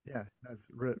 Yeah, that's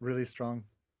really strong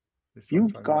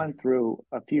You've songwriter. gone through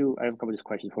a few. I have a couple of just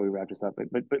questions before we wrap this up.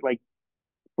 But like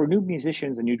for new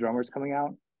musicians and new drummers coming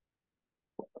out,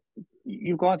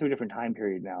 you've gone through a different time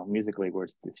period now musically where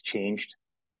it's changed.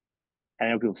 And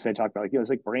I know people say talk about like it's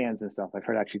like brands and stuff. I've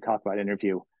heard actually talk about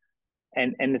interview,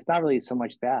 and it's not really so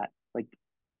much that. Like,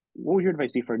 what would your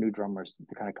advice be for new drummers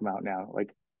to kind of come out now?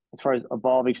 Like, as far as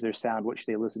evolving to their sound, what should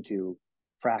they listen to?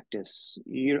 Practice.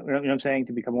 You know what I'm saying?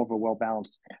 To become more of a well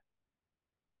balanced I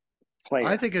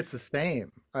player. think it's the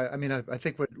same. I mean, I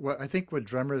think what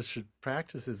drummers should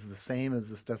practice is the same as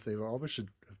the stuff they've always should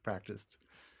have practiced.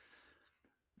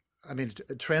 I mean,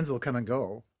 trends will come and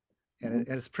go, and,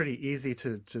 Mm-hmm. and it's pretty easy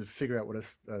to figure out what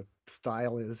a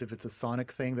style is. If it's a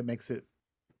sonic thing that makes it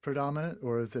predominant,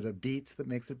 or is it a beat that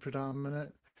makes it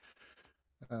predominant?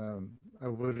 I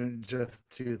wouldn't just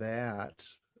do that.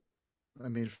 I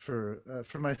mean, for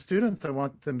my students, I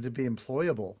want them to be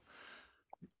employable,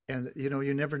 and you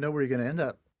never know where you're going to end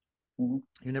up. Mm-hmm.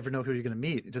 You never know who you're going to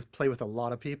meet. Just play with a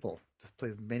lot of people. Just play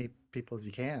as many people as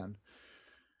you can.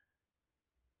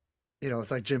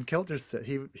 It's like Jim Keltner said.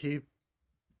 He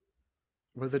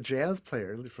was a jazz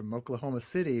player from Oklahoma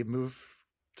City, moved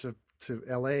to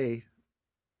LA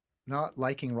not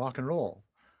liking rock and roll.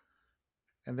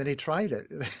 And then he tried it.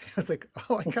 I was like,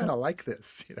 oh, I kind of like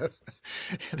this, you know.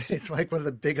 And then he's like one of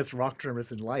the biggest rock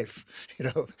drummers in life, you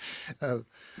know. Uh,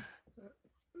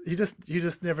 you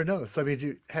just never know. So I mean,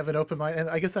 you have an open mind, and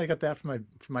I guess I got that from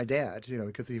my dad, you know,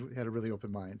 because he had a really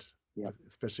open mind, Yeah.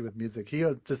 especially with music. He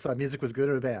just thought music was good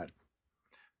or bad,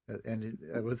 and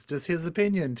it was just his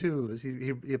opinion too.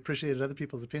 He appreciated other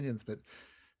people's opinions, but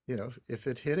you know, if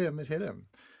it hit him, it hit him.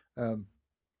 Um,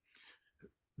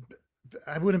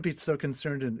 I wouldn't be so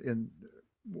concerned in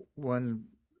one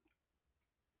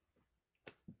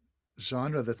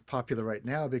genre that's popular right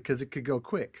now because it could go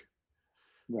quick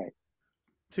Right.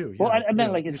 too. Well, I You meant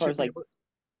know, like as you far should as be like, able.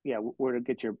 yeah, where to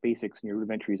get your basics and your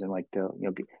rudimentaries and like to,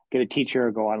 get a teacher,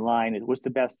 go online. What's the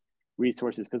best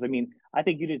resources? Because I mean, I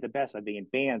think you did the best by being in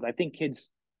bands. I think kids,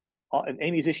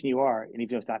 any musician you are, and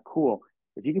even if it's not cool,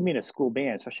 if you can be in a school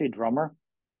band, especially a drummer,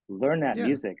 learn that Yeah,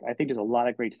 music. I think there's a lot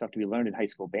of great stuff to be learned in high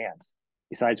school bands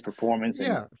besides performance and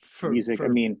yeah, music. I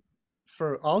mean,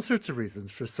 for all sorts of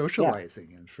reasons, for yeah,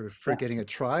 socializing and for yeah, getting a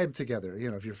tribe together.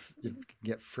 You know, if you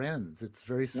get friends, it's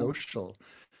very yeah, social.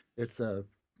 It's a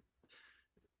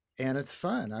and it's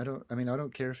fun. I mean, I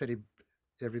don't care if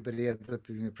everybody ends up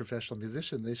being a professional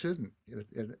musician. They shouldn't.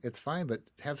 It's fine, but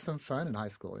have some fun in high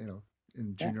school. You know,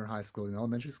 in yeah. junior high school, in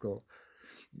elementary school.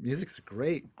 Music's a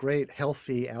great,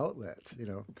 healthy outlet. You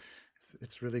know,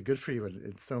 it's really good for you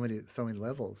in so many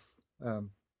levels.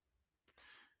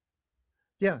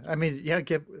 Yeah, I mean, yeah,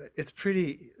 it's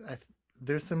pretty.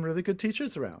 There's some really good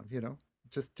teachers around. You know,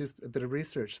 just a bit of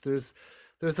research. There's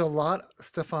a lot of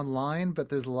stuff online, but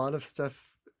there's a lot of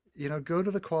stuff. You know, go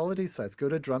to the quality sites. Go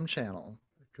to Drum Channel.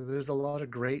 'Cause there's a lot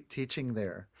of great teaching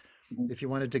there. Mhm. If you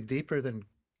want to dig deeper, then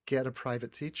get a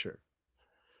private teacher.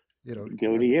 You know,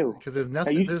 Go to you. because Now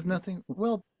you, there's nothing,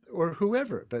 well, or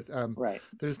whoever, but right.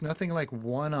 there's nothing like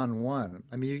one-on-one.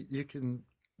 I mean, you can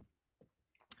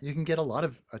get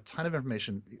a ton of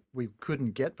information we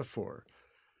couldn't get before,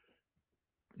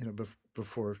 you know,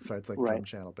 before sites like Right. Drum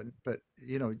Channel. But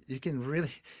you know, you can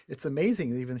really, it's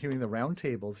amazing even hearing the round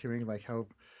tables, hearing like how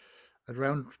a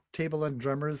round table on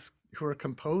drummers who are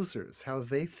composers, how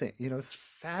they think, you know, it's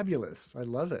fabulous. I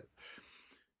love it.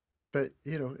 But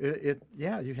you know,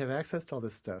 yeah, you have access to all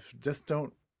this stuff. Just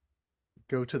don't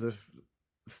go to the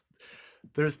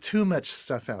there's too much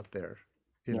stuff out there.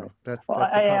 You Right. know, Well,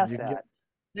 that's the I problem. asked that,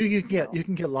 you You know,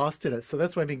 can get lost in it. So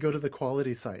that's why I mean, go to the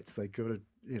quality sites. Like go to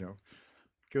you know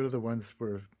go to the ones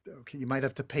where okay, you might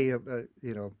have to pay you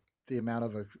know the amount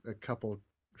of a couple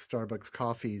Starbucks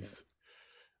coffees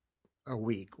a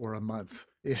week or a month.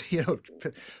 You know,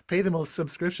 pay them a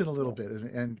subscription a little yeah. bit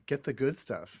and get the good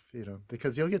stuff. You know,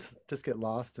 because you'll just get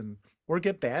lost and or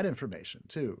get bad information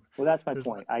too. Well, that's my There's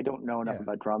point. I don't know enough yeah.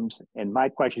 about drums, and my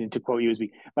question to quote you is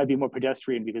might be more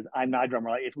pedestrian because I'm not a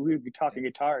drummer. Like, if we were talking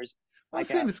guitars, Well,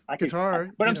 same as I could, guitar.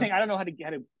 but You I'm know, saying I don't know how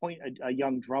to point a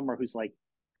young drummer who's like,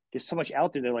 there's so much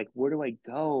out there. They're like, where do I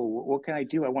go? What can I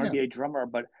do? I want to yeah. be a drummer,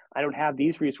 but I don't have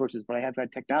these resources, but I have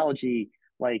that technology.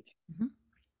 Like, Mhm.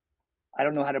 I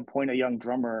don't know how to point a young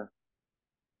drummer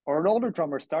or an older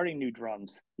drummer starting new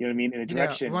drums. You know what I mean? In a Yeah,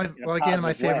 direction, in a well, again,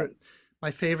 positive way.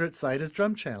 my favorite site is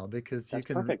Drum Channel because you That's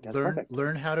can perfect. That's perfect.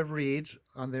 learn how to read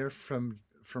on there from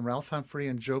Ralph Humphrey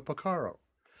and Joe Porcaro.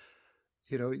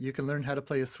 You know, you can learn how to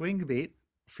play a swing beat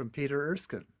from Peter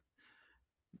Erskine.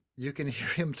 You can hear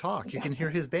him talk. You can hear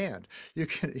his band. You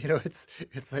can, you know, it's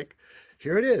like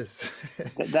here it is.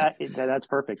 That's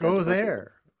perfect. That's Go perfect.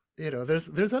 there. You know,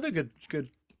 there's other good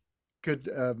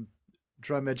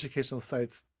drum educational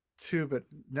sites too, but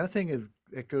nothing is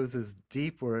it goes as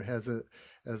deep or it has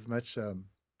as much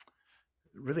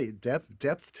really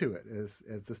depth to it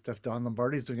as the stuff Don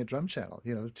Lombardi's doing at Drum Channel.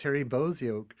 You know, Terry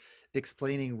Bozzio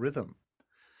explaining rhythm.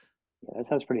 Yeah, that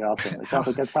sounds pretty awesome. It sounds How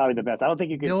like that's probably the best. I don't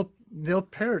think you could. Neil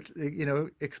Peart, you know,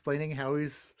 explaining how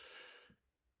he's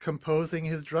composing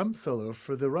his drum solo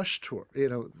for the Rush tour. You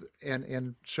know,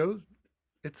 and shows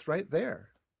it's right there.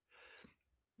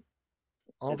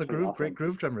 All It's the pretty great awesome.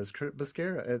 groove drummers, Kurt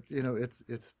Buscara. You know, it's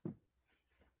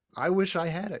I wish I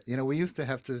had it. You know, we used to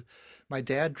have to. My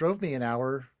dad drove me an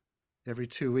hour every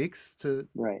 2 weeks to,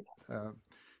 Right. uh,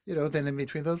 you know. Then in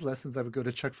between those lessons, I would go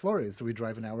to Chuck Flores, so we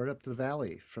drive an hour up to the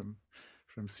valley from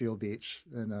Seal Beach,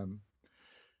 and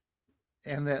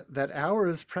that hour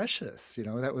is precious. You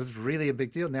know, that was really a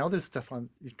big deal. Now there's stuff on.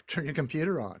 You turn your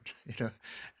computer on. You know,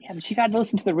 Yeah, but you got to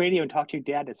listen to the radio and talk to your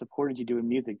dad that supported you doing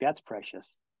music. That's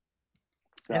precious.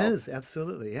 it So, is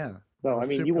absolutely yeah. I so I was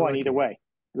mean, you super won either lucky. way.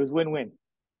 It was win-win.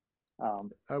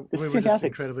 This We is were just fantastic.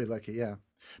 incredibly lucky, yeah.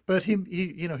 But he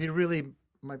you know, he really.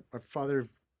 my father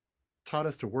taught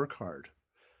us to work hard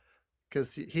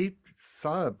because he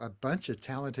saw a bunch of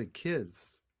talented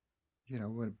kids,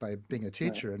 by being a Right.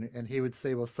 teacher, and he would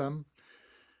say, well, some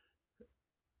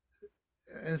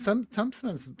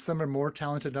are more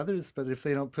talented than others, but if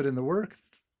they don't put in the work,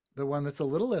 the one that's a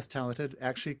little less talented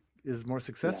actually is more Yeah.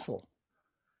 successful.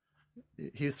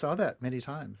 He saw that many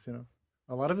times.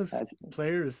 A lot of his That's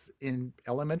players in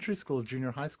elementary school,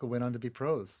 junior high school went on to be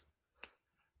pros.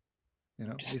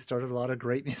 He started a lot of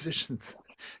great musicians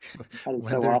that is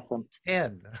when so they're awesome.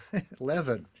 10,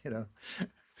 11.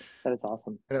 That is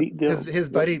awesome. The, His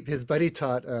the, buddy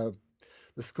taught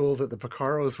the school that the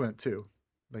Piccaros went to,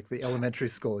 like the elementary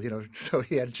school. So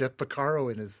he had Jeff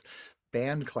Piccaro in his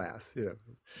band class.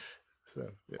 So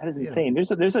that is you know, insane. There's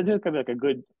kind of like a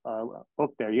good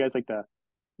book there. You guys like the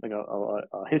like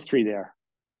a history there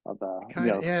of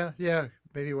kind of, yeah.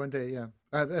 Maybe one day, yeah.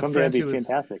 A someday that'd friend be who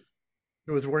fantastic.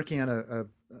 was working on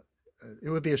it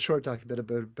would be a short document,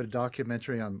 but a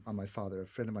documentary on my father. A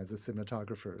friend of mine is a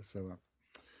cinematographer, so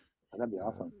That'd be uh,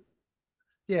 awesome.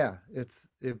 yeah,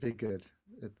 it'd be good.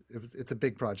 It's a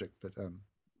big project, but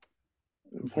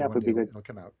hopefully Tap one would day be good. it'll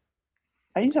come out.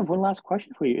 I just have one last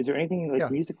question for you. Is there anything like Yeah.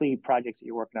 musically projects that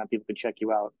you're working on people could check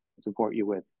you out and support you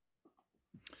with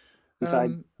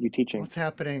besides Um, you teaching? what's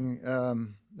happening?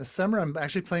 This summer, I'm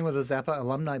actually playing with a Zappa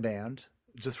alumni band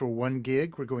just for one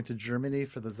gig. We're going to Germany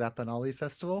for the Zappanale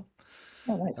Festival.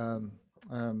 Oh, nice. Um,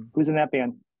 um, Who's in that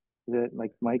band? Is it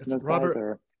like Mike and it's those guys Robert.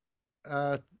 or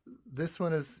Uh, this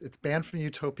one it's band from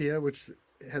Utopia, which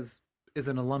has is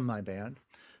an alumni band.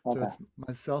 So okay. it's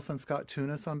myself and Scott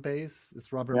Tunis on bass.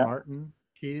 It's Robert Yeah. Martin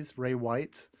keys, Ray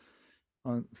White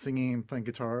on singing and playing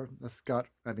guitar. Scott,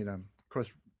 I mean, of course,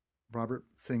 Robert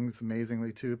sings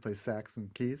amazingly too, plays sax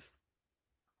and keys.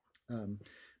 Um,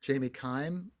 Jamie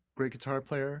Kime, great guitar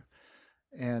player,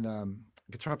 and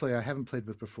guitar player I haven't played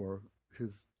with before,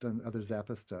 who's done other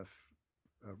Zappa stuff.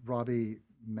 Robbie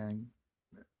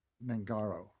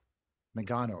Mangaro,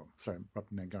 Mangano, sorry,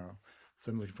 Robbie Mangaro.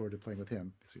 So I'm looking forward to playing with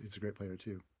him. He's a great player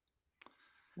too.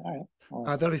 All right. Well,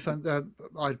 that's That'll be fun.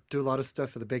 I do a lot of stuff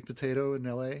for the Baked Potato in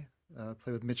LA.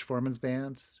 Play with Mitch Foreman's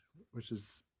band, which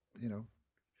is, you know,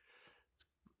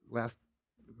 last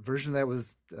version of that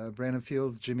was Brandon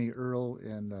Fields, Jimmy Earl,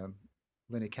 and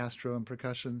Lenny Castro on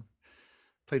percussion.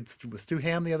 Played with Stu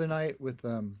Ham the other night with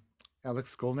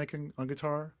Alex Skolnick on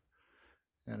guitar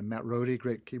and Matt Rohde,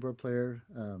 great keyboard player.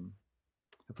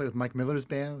 I played with Mike Miller's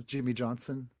band, with Jimmy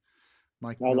Johnson.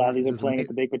 Mike a lot of Miller, these are who's playing at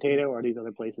the Baked Potato or these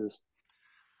other places.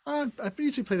 I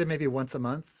usually play there maybe once a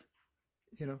month.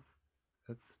 You know,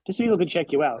 that's Just so people can check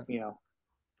it's, you uh, out, yeah.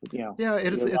 It's either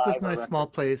it's a live or nice small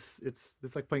record. place. It's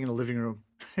like playing in a living room.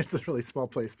 It's a really small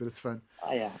place, but it's fun.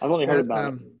 Oh yeah, I've only heard Uh, about it.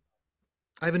 um,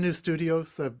 I have a new studio,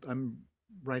 so I'm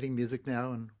writing music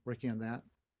now and working on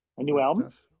A new that album?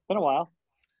 stuff. Been a while.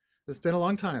 It's been a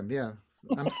long time. Yeah,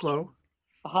 I'm slow.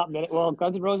 A hot minute. Well,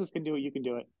 Guns N' Roses can do it. You can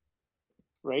do it,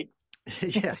 right?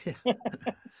 Yeah, yeah,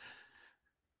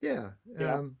 yeah.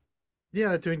 Yeah.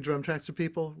 Yeah, doing drum tracks for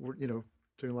people. Doing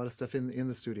a lot of stuff in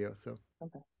the studio. So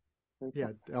Okay. Very yeah,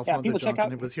 cool. Yeah. Alfonso People check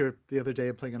Johnson out. was here the other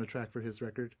day playing on a track for his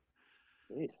record.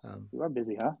 Jeez, Um, you are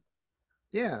busy, huh?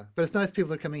 yeah, but it's nice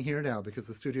people are coming here now because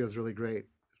the studio is really great.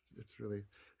 It's really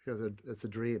because it's a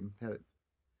dream.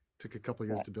 Took a couple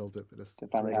years Yeah. to build it, but To it's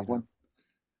finally ready have now. one.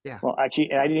 Yeah, Well,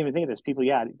 actually, and I didn't even think of this. People,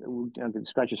 yeah,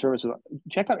 scratch your service.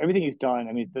 Check out everything he's done.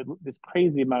 I mean, this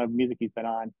crazy amount of music he's been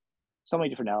on, so many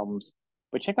different albums.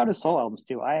 But check out his solo albums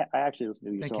too. I actually listen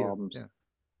to your thank solo you. albums. Yeah.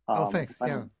 Oh, thanks. I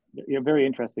Yeah. don't. You're very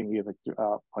interesting. You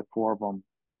have like four of them.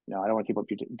 I don't want to keep up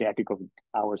your day. I could go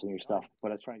hours on your stuff, but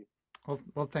I was trying to.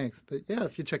 Well, thanks. But yeah,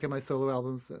 if you check out my solo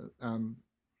albums,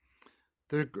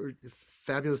 they're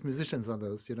fabulous musicians on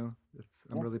those. I'm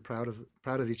Yeah, really proud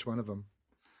of each one of them.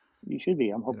 you should be.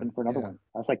 I'm hoping for another Yeah, one.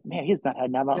 I was like, man, he's not had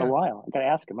an album out in a yeah, while. I got to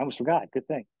ask him. I almost forgot. Good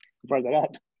thing you brought that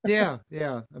up.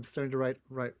 yeah. I'm starting to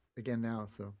write again now.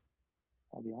 So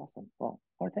That'd be awesome. Well,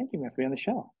 thank you, man, for being on the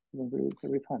show. It's been really,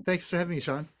 really fun. thanks for having me,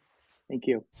 Sean. Thank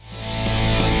you.